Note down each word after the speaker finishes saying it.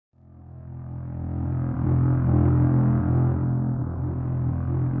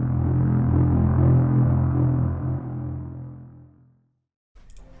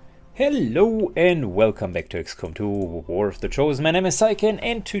Hello and welcome back to XCOM2 War of the Chosen. My name is Syken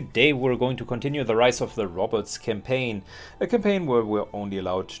and today we're going to continue the Rise of the Robots campaign. A campaign where we're only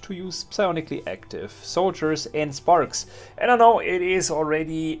allowed to use psionically active soldiers and Sparks. And I know it is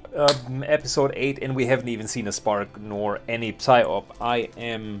already episode 8 and we haven't even seen a Spark nor any psi-op. I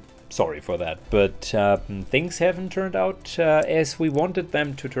am sorry for that, but things haven't turned out as we wanted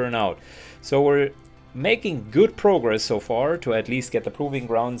them to turn out. So we're making good progress so far to at least get the proving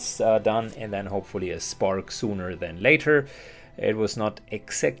grounds done, and then hopefully a Spark sooner than later. It was not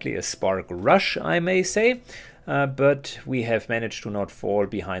exactly a Spark rush, I may say, but we have managed to not fall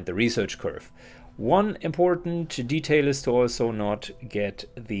behind the research curve. One important detail is to also not get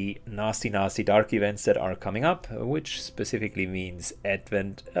the nasty dark events that are coming up, which specifically means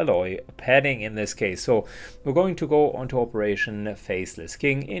Advent alloy padding in this case. So we're going to go onto Operation Faceless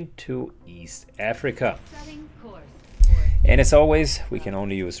King into East Africa. And as always, we can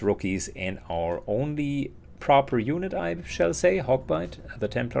only use rookies, and our only proper unit, I shall say, Hogbite, the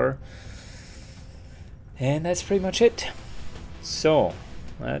Templar. And that's pretty much it. So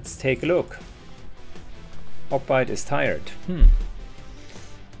let's take a look. Hogbite is tired.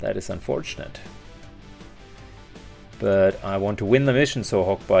 That is unfortunate. But I want to win the mission, so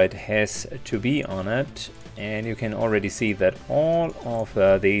Hogbite has to be on it. And you can already see that all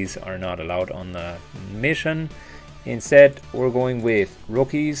of these are not allowed on the mission. Instead, we're going with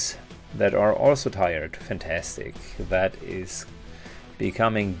rookies that are also tired. Fantastic. That is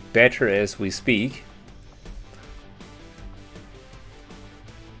becoming better as we speak.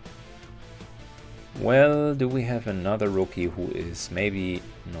 Well, do we have another rookie who is maybe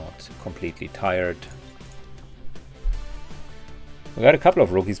not completely tired? We got a couple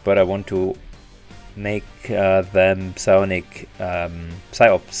of rookies, but I want to make them psionic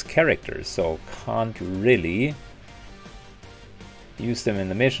psi-ops characters, so can't really use them in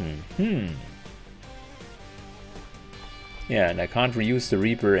the mission. Yeah, and I can't reuse the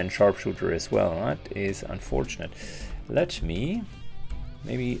Reaper and Sharpshooter as well. That is unfortunate. Let me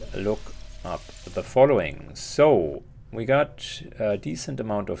maybe look up the following. So we got a decent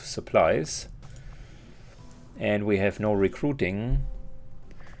amount of supplies and we have no recruiting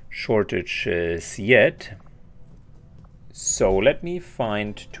shortages yet, so let me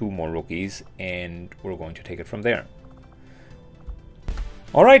find 2 more rookies and we're going to take it from there.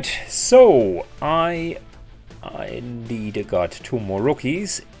 Alright, so I indeed got 2 more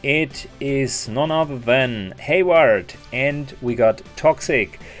rookies. It is none other than Hayward, and we got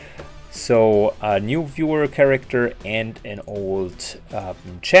Toxic. So a new viewer character and an old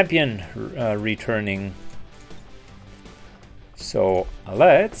champion returning. So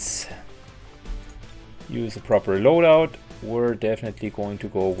let's use a proper loadout. We're definitely going to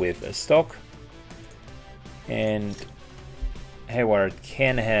go with a stock. And Hayward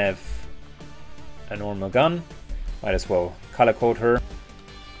can have a normal gun. Might as well color code her.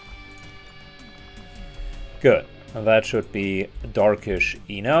 Good. That should be darkish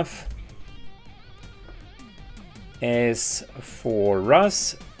enough. As for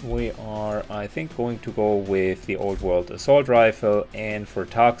us, we are, I think, going to go with the old world assault rifle, and for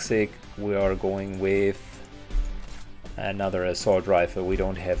Toxic we are going with another assault rifle. We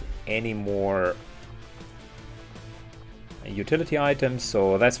don't have any more utility items,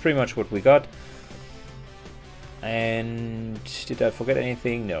 so that's pretty much what we got. And did I forget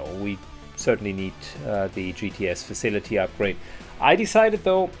anything? No, we certainly need the GTS facility upgrade. I decided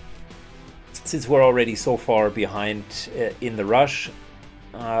though, since we're already so far behind in the rush,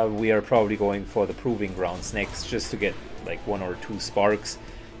 we are probably going for the proving grounds next, just to get like 1 or 2 Sparks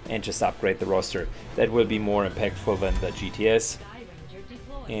and just upgrade the roster. That will be more impactful than the GTS.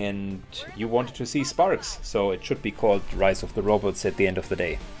 And you wanted to see Sparks, so it should be called Rise of the Robots at the end of the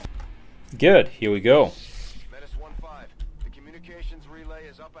day. Good, here we go. Menace 1-5, the communications relay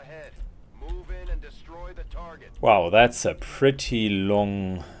is up ahead. Move in and destroy the target. Wow, that's a pretty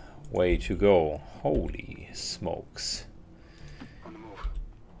long way to go. Holy smokes.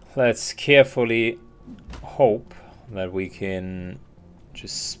 Let's carefully hope that we can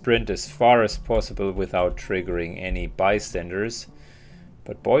just sprint as far as possible without triggering any bystanders.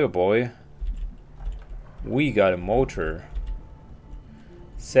 But boy oh boy, we got a motor.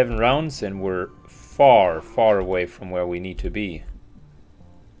 7 rounds and we're far away from where we need to be.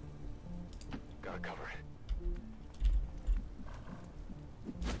 Gotta cover it.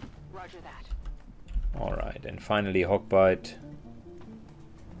 Roger that. Alright, and finally Hogbite.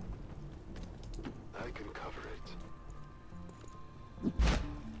 I can cover it.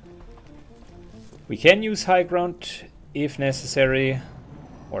 We can use high ground if necessary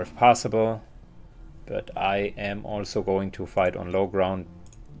or if possible, but I am also going to fight on low ground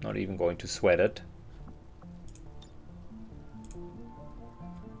Not even going to sweat it.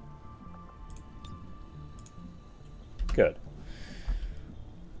 Good.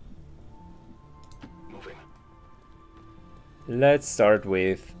 Moving. Let's start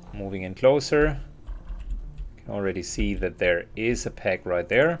with moving in closer. You can already see that there is a pack right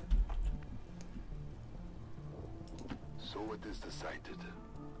there. So what is decided?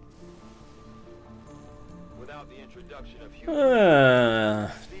 Without the introduction of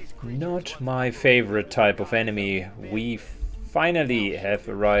Not my favorite type of enemy. We finally have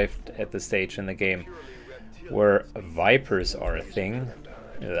arrived at the stage in the game where vipers are a thing.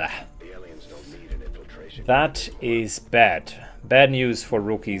 Ugh. That is bad. Bad news for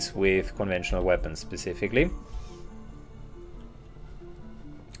rookies with conventional weapons specifically.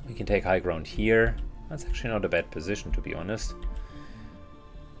 We can take high ground here. That's actually not a bad position, to be honest.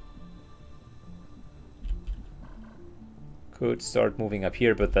 Could start moving up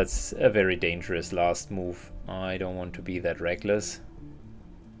here, but that's a very dangerous last move. I don't want to be that reckless.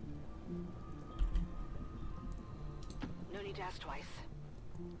 No need to ask twice.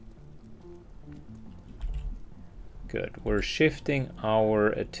 Good. We're shifting our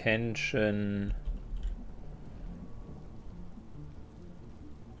attention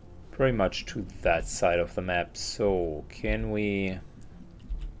pretty much to that side of the map. So can we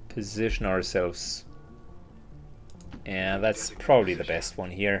position ourselves? Yeah, that's probably the best one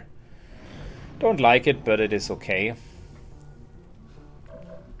here. Don't like it, but it is okay.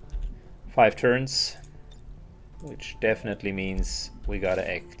 5 turns, which definitely means we gotta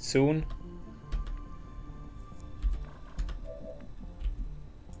act soon.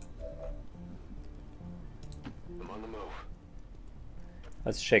 I'm on the move.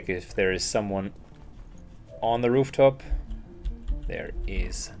 Let's check if there is someone on the rooftop. There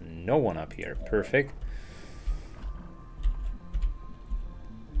is no one up here. Perfect.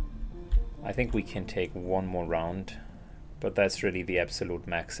 I think we can take one more round, but that's really the absolute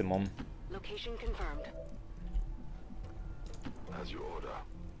maximum. Location confirmed. As you order.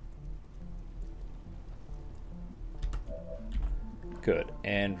 Good.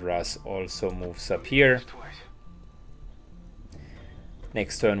 And Russ also moves up here. Twice.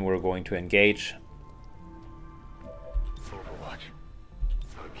 Next turn we're going to engage. Overwatch.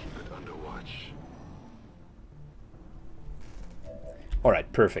 I'll keep it under watch.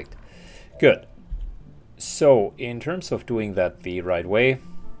 Alright, perfect. Good. So, in terms of doing that the right way,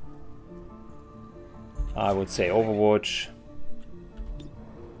 I would say Overwatch.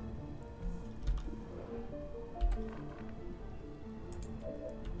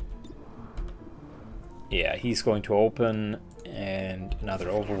 Yeah, he's going to open, and another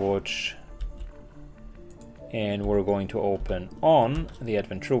Overwatch. And we're going to open on the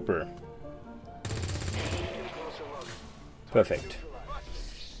Advent Trooper. Perfect.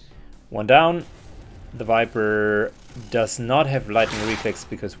 One down. The Viper does not have lightning reflex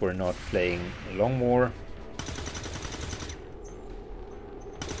because we're not playing Longmore.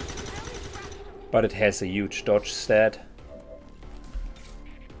 But it has a huge dodge stat.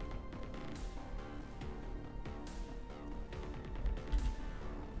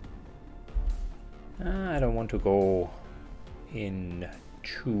 I don't want to go in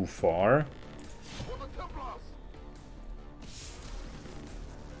too far.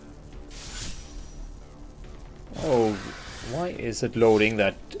 Oh, why is it loading?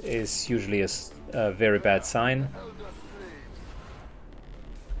 That is usually a very bad sign.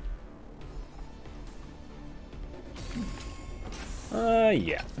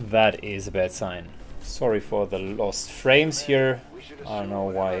 Yeah, that is a bad sign. Sorry for the lost frames here. I don't know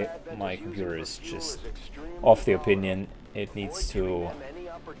why my computer is just of the opinion it needs to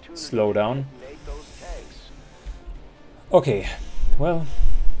slow down. Okay, well,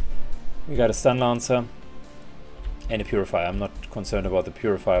 we got a stun lancer and a purifier. I'm not concerned about the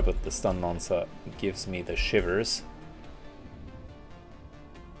purifier, but the stun lancer gives me the shivers.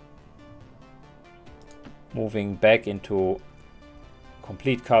 Moving back into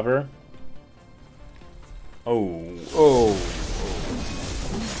complete cover. Oh,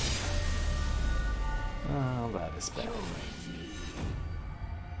 that is bad.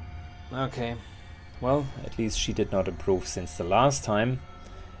 Okay, well, at least she did not improve since the last time,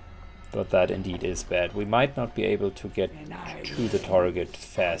 but that indeed is bad. We might not be able to get to the target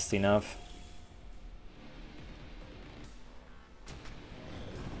fast enough.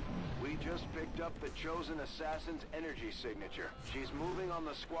 We just picked up the chosen assassin's energy signature. She's moving on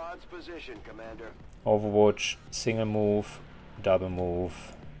the squad's position, Commander. Overwatch, single move, double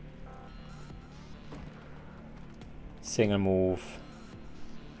move, single move,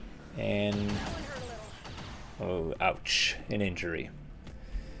 and oh, ouch, an injury.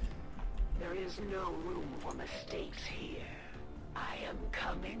 There is no room for mistakes here. I am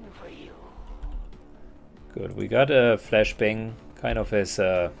coming for you. Good, we got a flashbang kind of as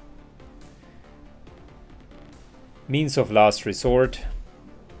a means of last resort.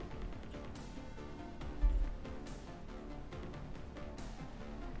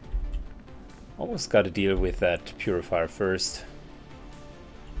 Almost got to deal with that purifier first.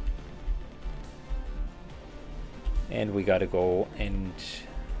 And we got to go and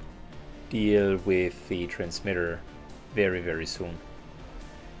deal with the transmitter very, very soon.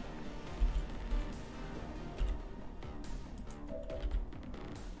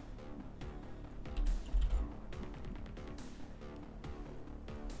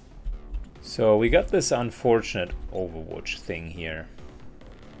 So we got this unfortunate Overwatch thing here.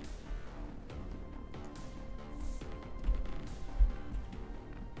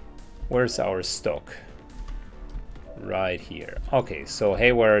 Where's our stock? Right here. Okay, so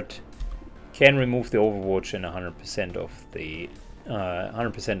Hayward can remove the Overwatch in 100%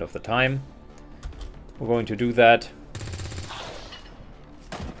 of the time. We're going to do that.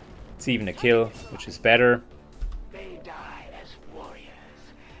 It's even a kill, which is better. They die as warriors,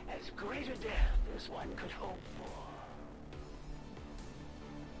 as great a death as one could hope for.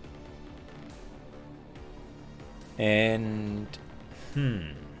 And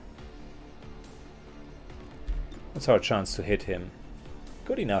what's our chance to hit him?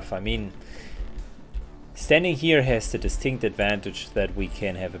 Good enough. I mean, standing here has the distinct advantage that we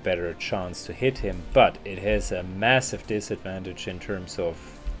can have a better chance to hit him, but it has a massive disadvantage in terms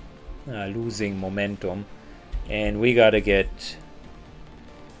of losing momentum, and we gotta get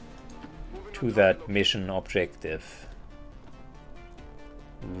to that mission objective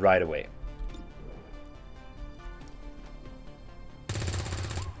right away.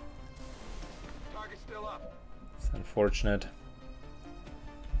 Target's still up. It's unfortunate.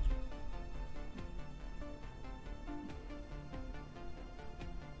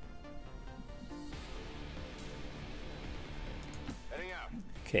 Heading out.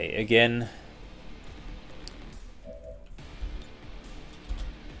 Okay, again,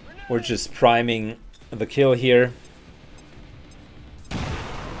 we're just priming the kill here.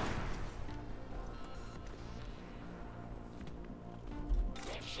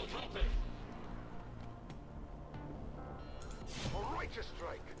 A righteous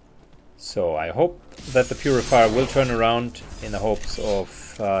strike. So I hope that the purifier will turn around in the hopes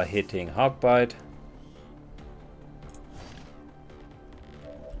of hitting Hogbite.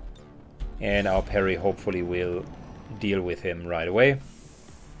 And our parry hopefully will deal with him right away.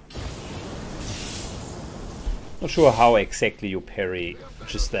 Not sure how exactly you parry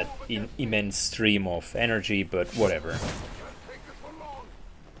just that immense stream of energy, but whatever.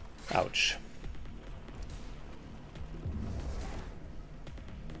 Ouch.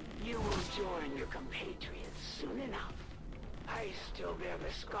 You will join your compatriots soon enough. I still bear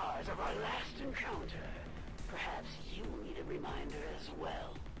the scars of our last encounter. Perhaps you need a reminder as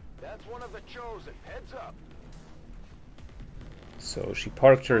well. That's one of the chosen. Heads up. So she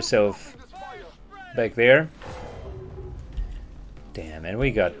parked herself back there. Damn, and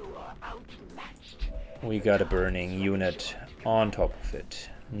we got You are outmatched. a burning unit on top of it.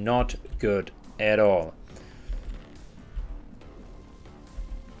 Not good at all.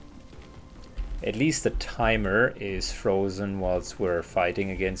 At least the timer is frozen whilst we're fighting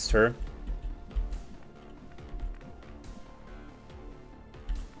against her.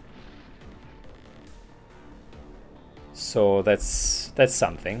 So that's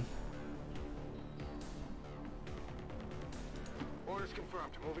something. Orders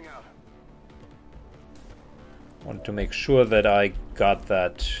confirmed. Moving out. Wanted to make sure that I got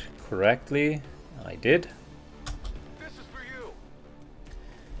that correctly. I did. This is for you.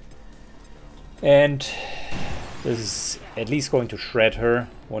 And this is at least going to shred her.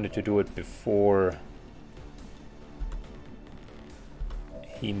 Wanted to do it before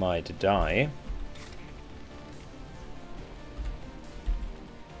he might die.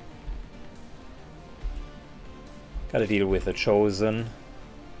 Gotta deal with the Chosen.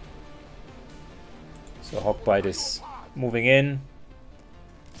 So Hogbite is moving in.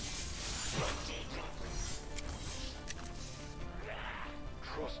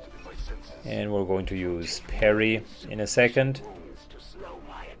 Trust in my senses. And we're going to use parry in a second. Wounds to slow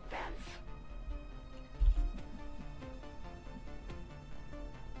my advance.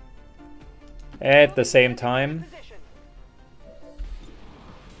 At the same time, Position.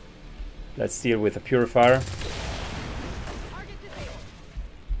 let's deal with the Purifier. Target disabled.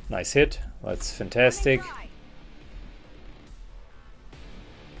 Nice hit. That's fantastic. Try.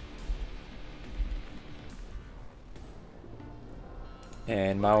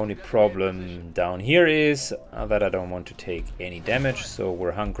 And my only problem down here is that I don't want to take any damage, so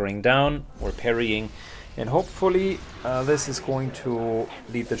we're hunkering down, we're parrying, and hopefully this is going to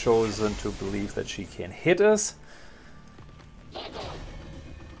lead the Chosen to believe that she can hit us.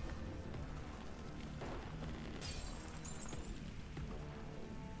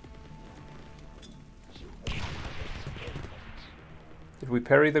 Did we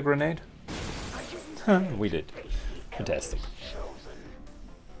parry the grenade? We did. Fantastic.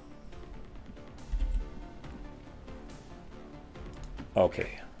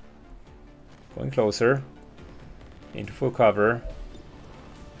 Okay. Going closer. Into full cover.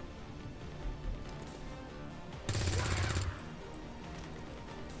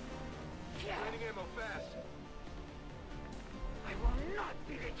 I will not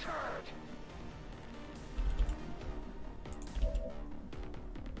be deterred.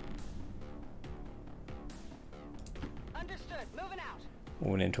 Understood. Moving out.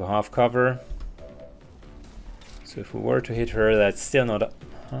 Moving into half cover. So if we were to hit her, that's still not a...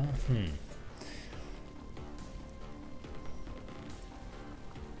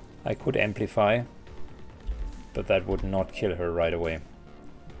 I could amplify, but that would not kill her right away.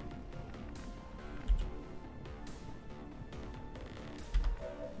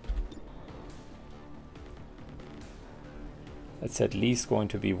 That's at least going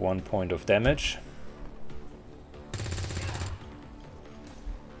to be 1 point of damage.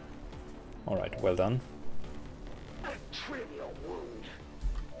 Alright, well done. Trivial wound.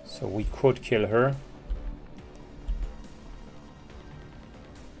 So we could kill her.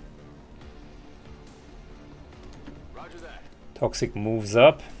 Roger that. Toxic moves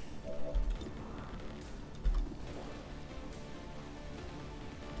up.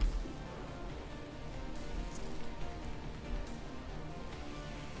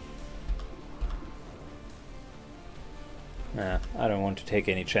 Nah, I don't want to take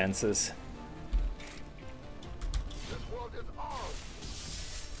any chances. This world is ours.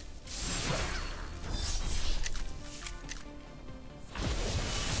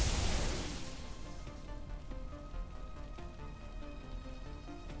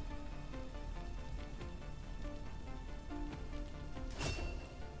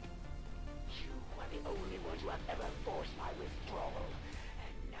 You are the only one who have ever forced my withdrawal.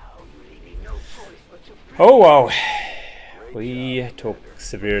 And now you leave me no choice but to... Oh wow! We took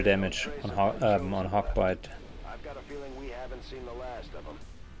severe damage on Hawkbite. I've got a feeling we haven't seen the last of them.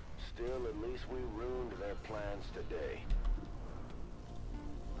 Still, at least we ruined their plans today.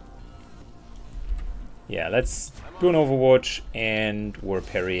 Yeah, let's do an Overwatch, and we're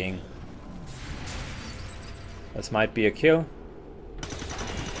parrying. This might be a kill.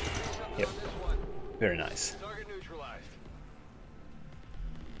 Yep, very nice. Target neutralized.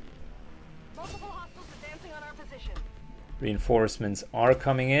 Multiple hostiles advancing on our position. Reinforcements are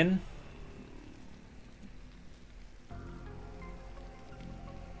coming in.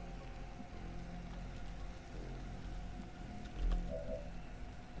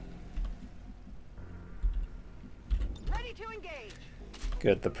 Ready to engage.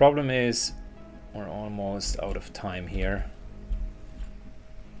 Good. The problem is we're almost out of time here.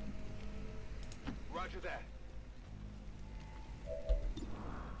 Roger that.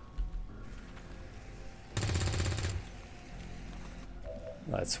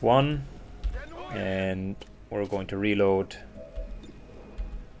 That's one. And we're going to reload.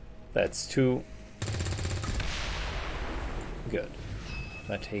 That's two. Good.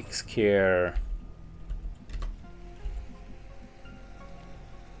 That takes care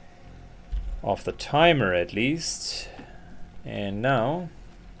of the timer at least. And now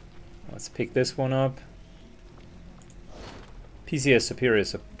let's pick this one up. PCS superior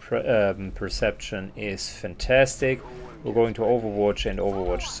perception is fantastic. We're going to Overwatch and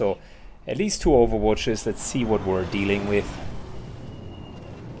Overwatch, so at least 2 Overwatches. Let's see what we're dealing with.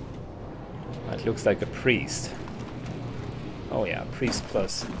 That looks like a priest. Oh yeah, priest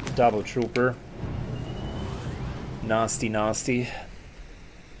plus double trooper. Nasty, nasty.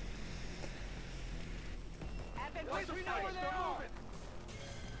 Advent forces fired.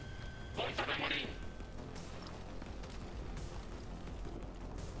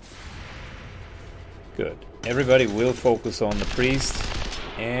 Good. Everybody will focus on the priest,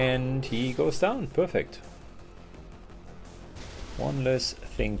 and he goes down. Perfect. One less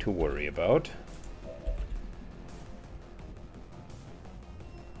thing to worry about.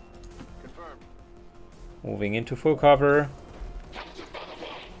 Confirmed. Moving into full cover.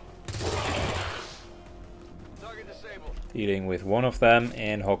 Target disabled. Dealing with one of them,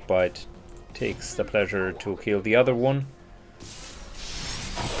 and Hawkbite takes the pleasure to kill the other one.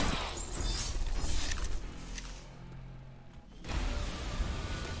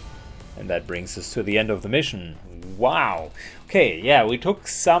 that brings us to the end of the mission. Wow. Okay, yeah, we took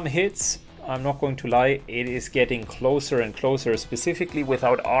some hits. I'm not going to lie, it is getting closer and closer, specifically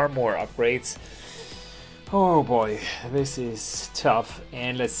without armor upgrades. Oh boy, this is tough.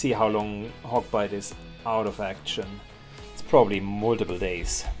 And let's see how long Hogbite is out of action. It's probably multiple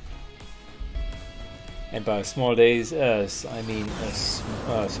days. And by small days, I mean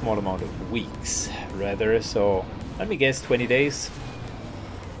a small amount of weeks, rather. So let me guess, 20 days.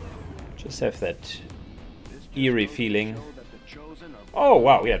 Just have that eerie feeling. Oh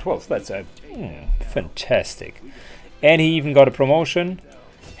wow, yeah, 12. That's fantastic. And he even got a promotion.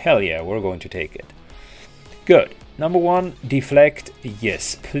 Hell yeah, we're going to take it. Good. Number 1, deflect.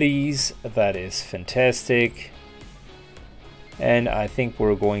 Yes, please. That is fantastic. And I think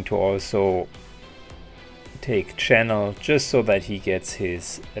we're going to also take channel, just so that he gets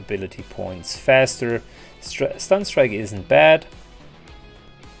his ability points faster. Stun strike isn't bad.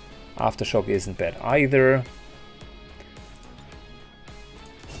 Aftershock isn't bad either.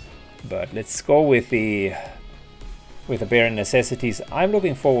 But let's go with the bare necessities. I'm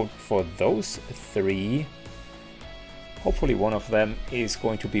looking forward for those 3. Hopefully one of them is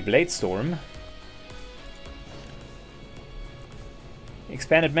going to be Bladestorm.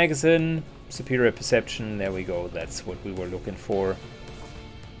 Expanded magazine, superior perception, there we go, that's what we were looking for.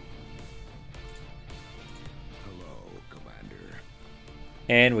 Hello, Commander.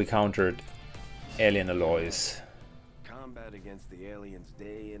 And we countered alien alloys. Combat against the aliens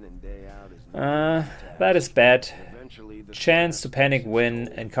day in and day out is that is bad. Chance to panic when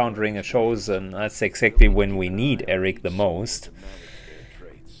encountering a chosen. That's exactly when we need Eric the most.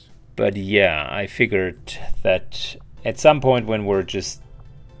 But yeah, I figured that at some point when we're just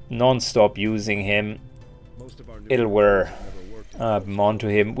non-stop using him, it'll wear onto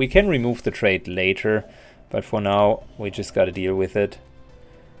him. We can remove the trait later, but for now we just gotta deal with it.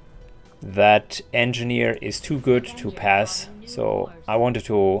 That engineer is too good to pass, so I wanted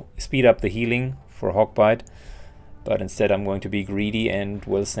to speed up the healing for Hogbite, but instead I'm going to be greedy and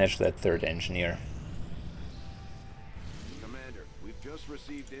will snatch that 3rd engineer. Commander, we've just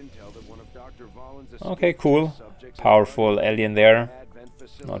received intel that one of Dr. Vollin's Okay, cool. Powerful alien there.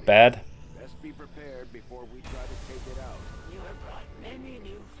 Not bad. Best be prepared before we try to take it out. You have brought many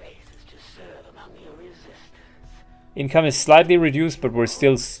new faces to serve among your resistance. Income is slightly reduced, but we're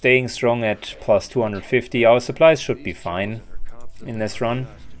still staying strong at plus 250. Our supplies should be fine in this run.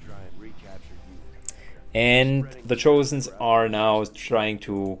 And the Chosens are now trying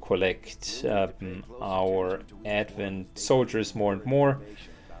to collect our Advent soldiers more and more.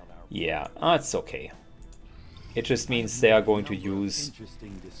 Yeah, it's okay. It just means they are going to use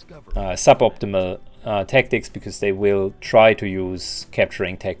suboptimal tactics, because they will try to use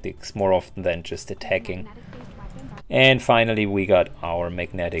capturing tactics more often than just attacking. And finally we got our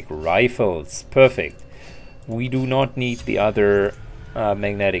magnetic rifles. Perfect. We do not need the other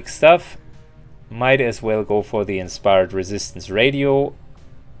magnetic stuff. Might as well go for the inspired resistance radio.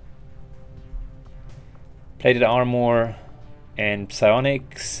 Plated armor and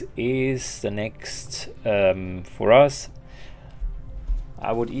psionics is the next for us.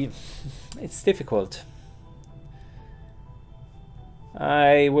 I would even... it's difficult.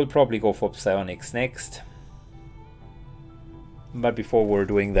 I will probably go for psionics next. But before we're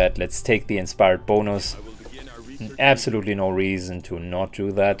doing that, let's take the inspired bonus. Absolutely no reason to not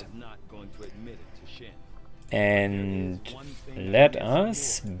do that. And let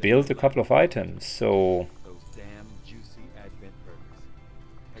us build a couple of items. So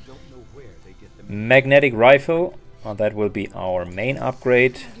magnetic rifle, that will be our main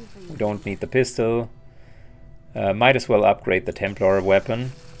upgrade. We don't need the pistol. Might as well upgrade the Templar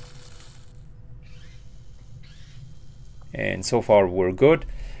weapon. And so far we're good.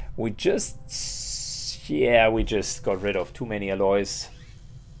 We just got rid of too many alloys.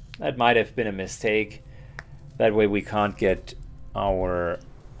 That might have been a mistake. That way we can't get our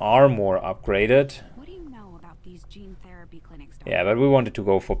armor upgraded. What do you know about these gene therapy clinics? Yeah, but we wanted to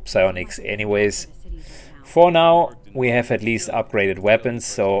go for psionics anyways. For now, we have at least upgraded weapons,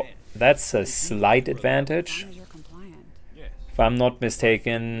 so that's a slight advantage. If I'm not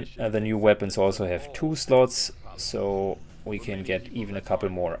mistaken, the new weapons also have 2 slots, so we can get even a couple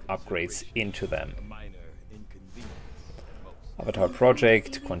more upgrades into them. Avatar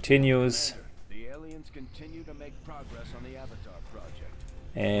project continues. Continue to make progress on the Avatar project.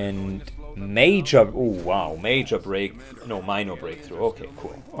 And major, oh wow, major break, no, minor breakthrough. Okay,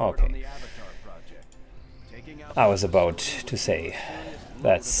 cool. Okay. I was about to say,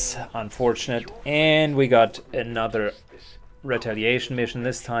 that's unfortunate. And we got another retaliation mission,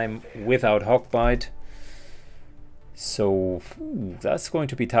 this time without Hogbite. So that's going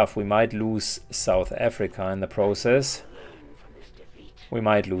to be tough. We might lose South Africa in the process.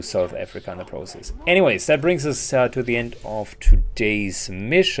 Anyways, that brings us to the end of today's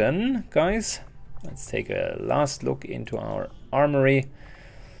mission, guys. Let's take a last look into our armory.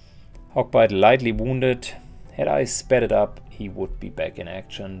 Hawkbite lightly wounded. Had I sped it up, he would be back in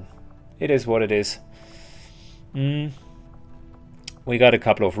action. It is what it is. We got a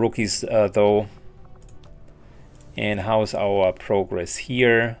couple of rookies though. And how's our progress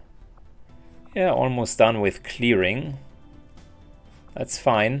here? Yeah, almost done with clearing. That's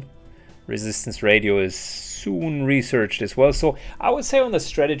fine. Resistance radio is soon researched as well. So I would say on the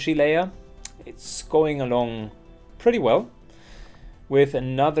strategy layer, it's going along pretty well. With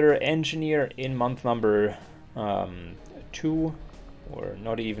another engineer in month number 2, or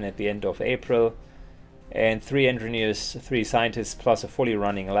not even at the end of April, and 3 engineers, 3 scientists, plus a fully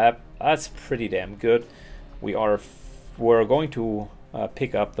running lab. That's pretty damn good. We're going to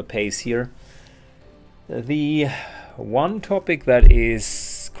pick up the pace here. The one topic that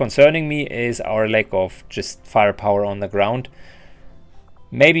is concerning me is our lack of just firepower on the ground.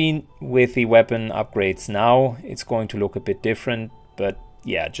 Maybe with the weapon upgrades now it's going to look a bit different, but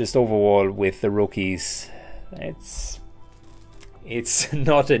yeah, just overall with the rookies, it's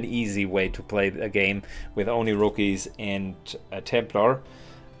not an easy way to play a game with only rookies and a Templar,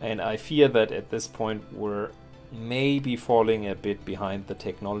 and I fear that at this point we're maybe falling a bit behind the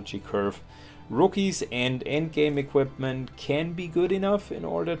technology curve. Rookies and endgame equipment can be good enough in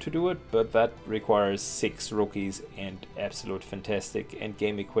order to do it, but that requires 6 rookies and absolute fantastic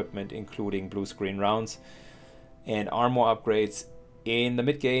endgame equipment, including blue screen rounds and armor upgrades. In the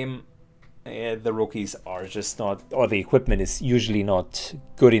mid game, the rookies are just not, or the equipment is usually not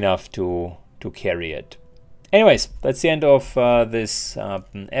good enough to carry it. Anyways, that's the end of this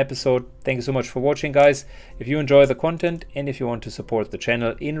episode. Thank you so much for watching, guys. If you enjoy the content and if you want to support the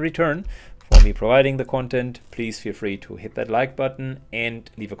channel in return for me providing the content, please feel free to hit that like button and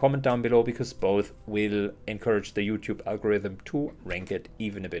leave a comment down below, because both will encourage the YouTube algorithm to rank it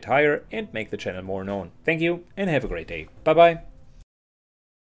even a bit higher and make the channel more known. Thank you and have a great day. Bye bye.